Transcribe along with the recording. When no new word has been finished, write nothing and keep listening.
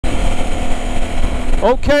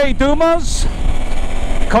Okay, Doomers,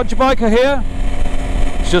 Codger Biker here.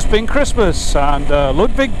 It's just been Christmas and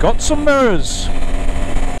Ludwig got some mirrors.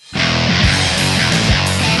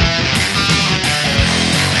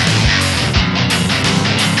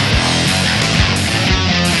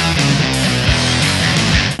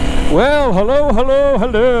 Well,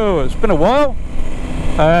 hello. It's been a while.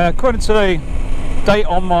 According to the date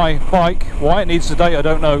on my bike, why it needs the date I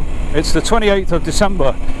don't know. It's the 28th of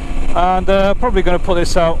December. And probably going to put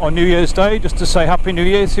this out on New Year's Day just to say Happy New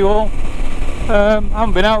Year to you all.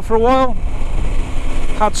 Haven't been out for a while.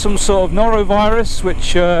 Had some sort of norovirus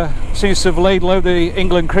which seems to have laid low the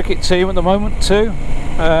England cricket team at the moment too,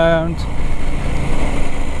 and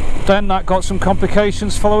then that got some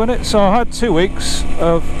complications following it, so I had 2 weeks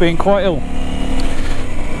of being quite ill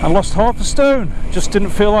and lost half a stone. Just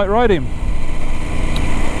didn't feel like riding.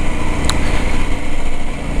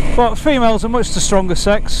 But females are much the stronger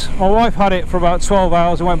sex. My wife had it for about 12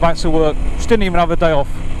 hours and went back to work. She didn't even have a day off.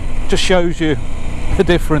 Just shows you the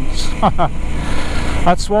difference.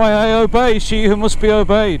 That's why I obey, she who must be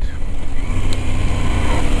obeyed.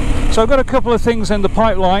 So I've got a couple of things in the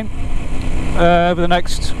pipeline over the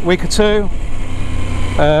next week or two.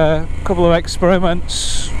 A couple of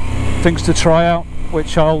experiments, things to try out,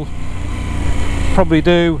 which I'll probably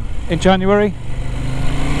do in January.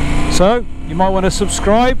 So you might want to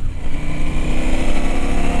subscribe,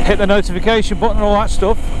 hit the notification button and all that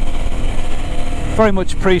stuff. Very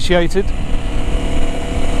much appreciated.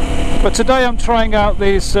 But today I'm trying out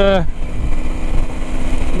these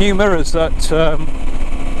new mirrors that,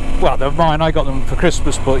 well, they're mine, I got them for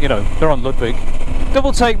Christmas, but you know, they're on Ludwig.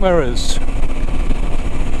 DoubleTake Mirrors.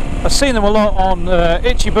 I've seen them a lot on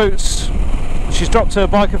Itchy Boots. She's dropped her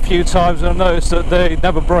bike a few times and I've noticed that they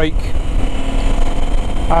never break.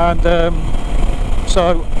 And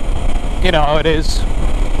so, you know how it is.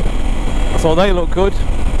 I thought they look good.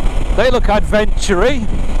 They look adventure-y.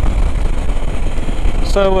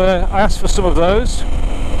 So I asked for some of those.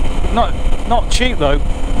 Not cheap though.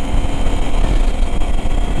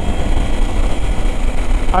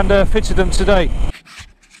 And fitted them today.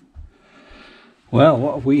 Well,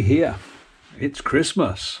 what have we here? It's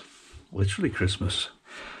Christmas. Literally Christmas.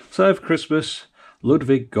 So for Christmas,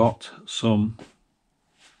 Ludwig got some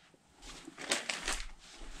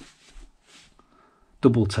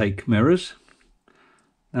DoubleTake mirrors.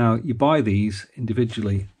 Now you buy these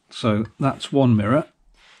individually, so that's one mirror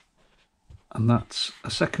and that's a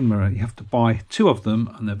second mirror. You have to buy 2 of them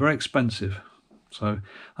and they're very expensive, so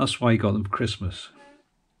that's why you got them for Christmas.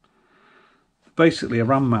 Basically a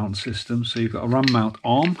ram mount system, so you've got a ram mount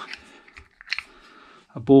arm,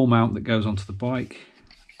 a ball mount that goes onto the bike,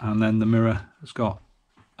 and then the mirror has got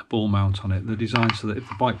a ball mount on it. They're designed so that if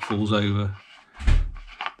the bike falls over,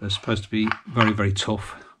 they're supposed to be very, very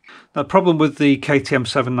tough. The problem with the KTM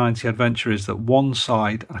 790 Adventure is that one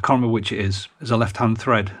side, I can't remember which it is a left-hand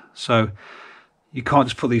thread. So you can't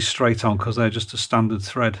just put these straight on because they're just a standard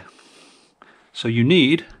thread. So you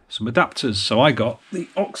need some adapters. So I got the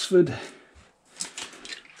Oxford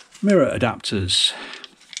mirror adapters.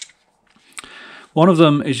 One of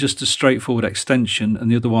them is just a straightforward extension and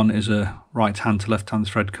the other one is a right-hand to left-hand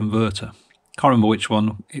thread converter. Can't remember which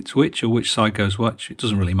one it's which or which side goes which. It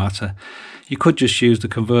doesn't really matter. You could just use the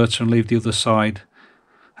converter and leave the other side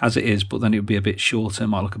as it is, but then it would be a bit shorter. It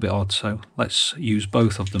might look a bit odd, so let's use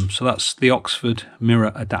both of them. So that's the Oxford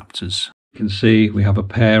mirror adapters. You can see we have a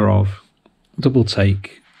pair of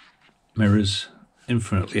DoubleTake mirrors,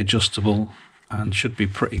 infinitely adjustable, and should be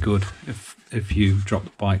pretty good if you drop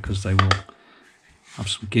the bike, because they will have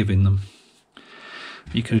some give in them.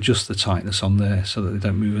 You can adjust the tightness on there so that they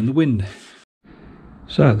don't move in the wind.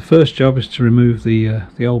 So the first job is to remove the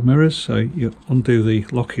old mirrors. So you undo the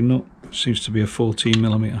locking nut, which seems to be a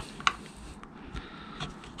 14mm.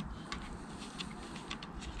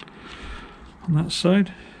 On that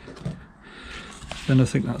side. Then I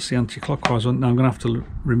think that's the anti-clockwise one. Now I'm going to have to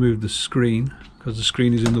remove the screen because the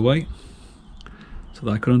screen is in the way, so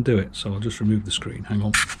that I can undo it. So I'll just remove the screen. Hang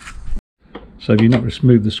on. So if you've not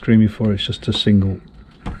removed the screen before, it's just a single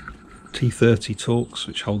T30 Torx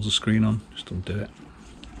which holds the screen on. Just undo it.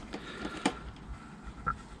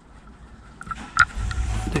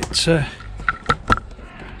 It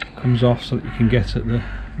comes off so that you can get at the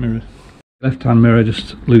mirror. Left hand mirror,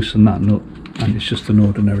 just loosen that nut and it's just an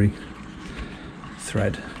ordinary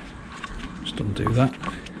thread. Just undo that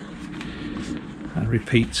and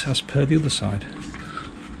repeat as per the other side.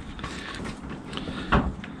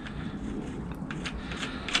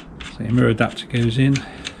 So your mirror adapter goes in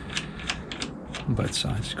on both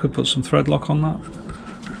sides. You could put some thread lock on that.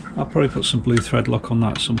 I'll probably put some blue thread lock on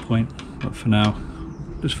that at some point, but for now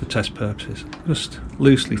just for test purposes. Just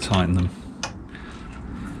loosely tighten them.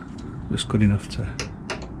 Just good enough to...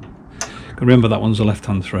 Remember that one's a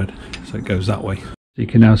left-hand thread, so it goes that way. So you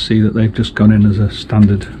can now see that they've just gone in as a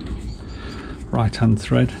standard right-hand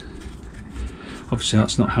thread. Obviously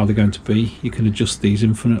that's not how they're going to be. You can adjust these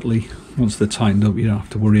infinitely. Once they're tightened up, you don't have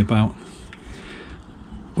to worry about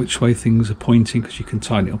which way things are pointing, because you can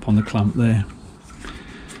tighten it up on the clamp there.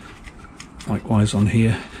 Likewise on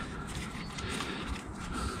here.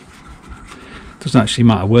 Doesn't actually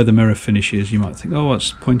matter where the mirror finishes. You might think, oh,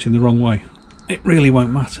 it's pointing the wrong way. It really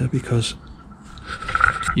won't matter, because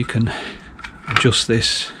you can adjust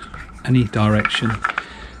this any direction,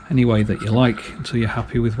 any way that you like, until you're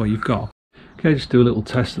happy with what you've got. Okay, just do a little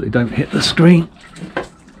test that they don't hit the screen.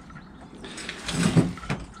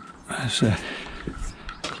 There's a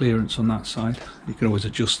clearance on that side. You can always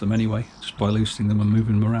adjust them anyway, just by loosening them and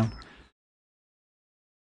moving them around.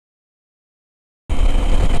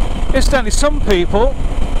 Incidentally, some people,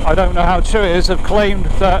 I don't know how true it is, have claimed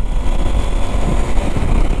that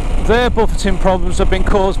their buffeting problems have been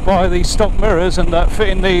caused by the stock mirrors, and that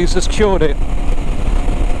fitting these has cured it.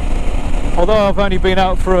 Although I've only been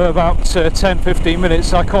out for about 10-15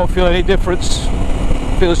 minutes, I can't feel any difference.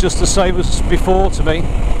 It feels just the same as before to me.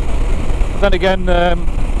 Then again,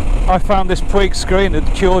 I found this Puig screen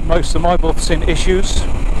had cured most of my buffeting issues.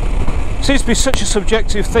 It seems to be such a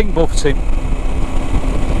subjective thing, buffeting.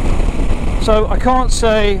 So I can't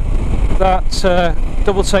say that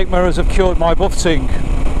DoubleTake mirrors have cured my buffeting.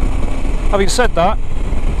 Having said that,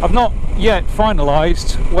 I've not yet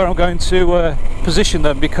finalised where I'm going to position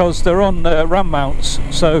them, because they're on ram mounts,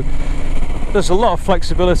 so there's a lot of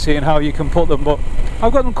flexibility in how you can put them, but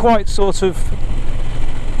I've got them quite sort of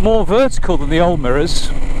more vertical than the old mirrors,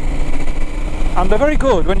 and they're very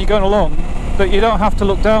good when you're going along, that you don't have to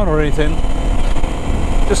look down or anything,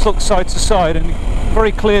 just look side to side and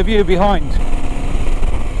very clear view behind.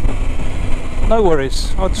 No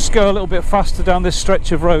worries. I'll just go a little bit faster down this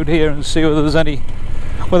stretch of road here and see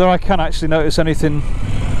whether I can actually notice anything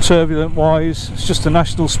turbulent wise. It's just a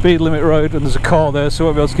national speed limit road and there's a car there, so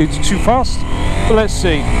I won't be able to go too fast, but let's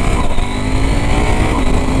see.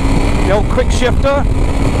 The old quick shifter.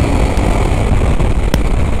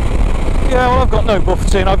 Yeah, well, I've got no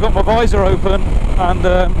buffeting. I've got my visor open, and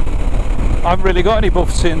I haven't really got any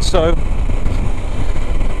buffeting, so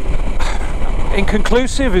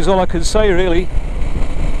inconclusive is all I can say, really.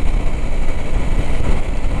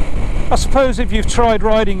 I suppose if you've tried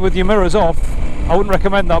riding with your mirrors off, I wouldn't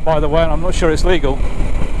recommend that, by the way, and I'm not sure it's legal,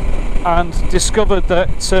 and discovered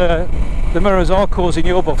that the mirrors are causing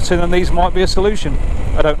your buffeting, and these might be a solution.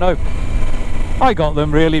 I don't know. I got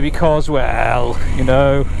them really because, well, you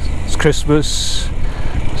know, it's Christmas,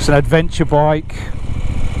 it's an adventure bike,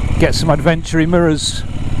 get some adventure mirrors.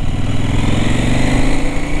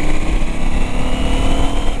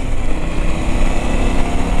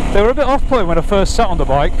 They were a bit off-putting when I first sat on the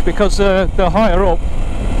bike, because they're higher up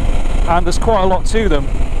and there's quite a lot to them,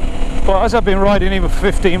 but as I've been riding even for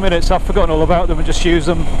 15 minutes, I've forgotten all about them and just used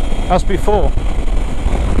them as before.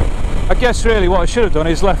 I guess really what I should have done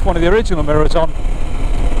is left one of the original mirrors on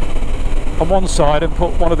one side and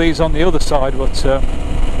put one of these on the other side, but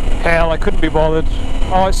hell, I couldn't be bothered.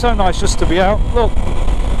 Oh, it's so nice just to be out. Look,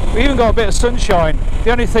 we even got a bit of sunshine.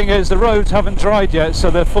 The only thing is the roads haven't dried yet,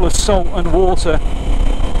 so they're full of salt and water,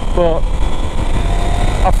 but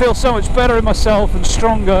I feel so much better in myself and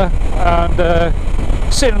stronger, and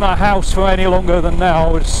sitting in that house for any longer than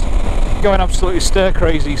now was going absolutely stir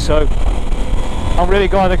crazy, so I'm really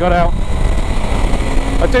glad I got out.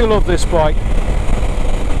 I do love this bike.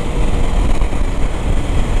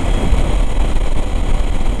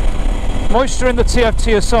 Moisture in the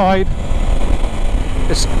TFT aside,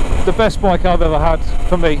 it's the best bike I've ever had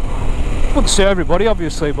for me. Wouldn't say everybody,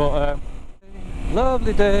 obviously, but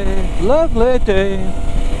lovely day, lovely day.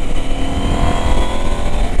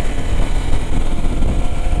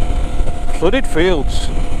 Flooded fields,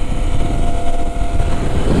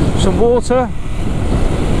 some water.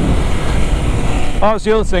 Oh, that's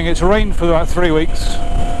the other thing, it's rained for about 3 weeks.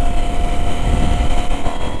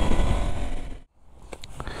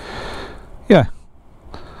 Yeah.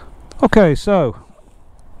 Okay, so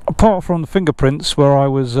apart from the fingerprints where I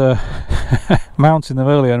was mounting them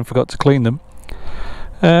earlier and forgot to clean them,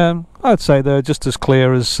 I'd say they're just as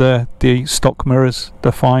clear as the stock mirrors.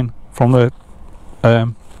 They're fine from a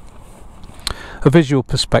visual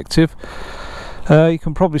perspective. You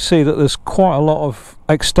can probably see that there's quite a lot of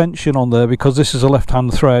extension on there, because this is a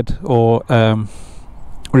left-hand thread, or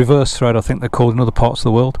reverse thread I think they're called in other parts of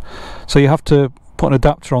the world, so you have to put an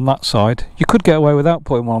adapter on that side. You could get away without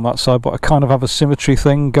putting one on that side, but I kind of have a symmetry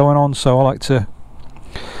thing going on, so I like to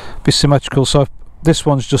be symmetrical. So this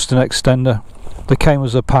one's just an extender. They came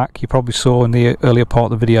as a pack, you probably saw in the earlier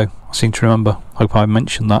part of the video. I seem to remember, hope I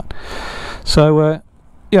mentioned that. So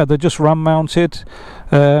yeah, they're just ram mounted.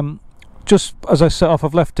 Just as I set off,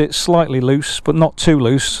 I've left it slightly loose, but not too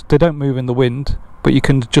loose. They don't move in the wind, but you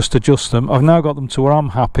can just adjust them. I've now got them to where I'm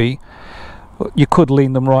happy. You could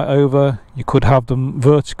lean them right over, you could have them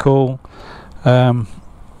vertical.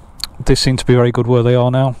 They seem to be very good where they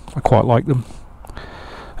are now. I quite like them.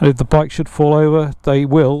 And if the bike should fall over, they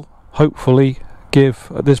will hopefully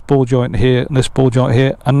give this ball joint here and this ball joint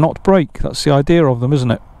here and not break. That's the idea of them,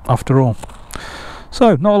 isn't it, after all?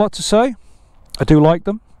 So not a lot to say. I do like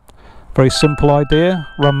them. Very simple idea.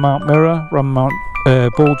 Ram mount mirror, ram mount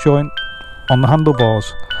ball joint on the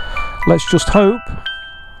handlebars. Let's just hope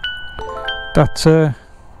that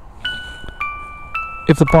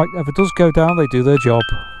if the bike ever does go down, they do their job.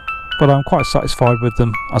 But I'm quite satisfied with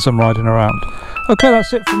them as I'm riding around. Okay,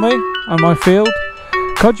 that's it for me and my field.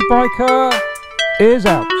 Codger Biker is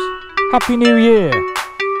out. Happy New Year!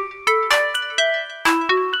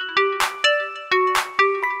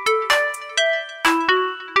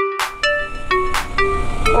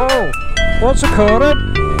 Oh, what's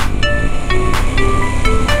occurring?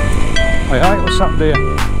 Hey, what's happened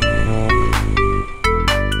here?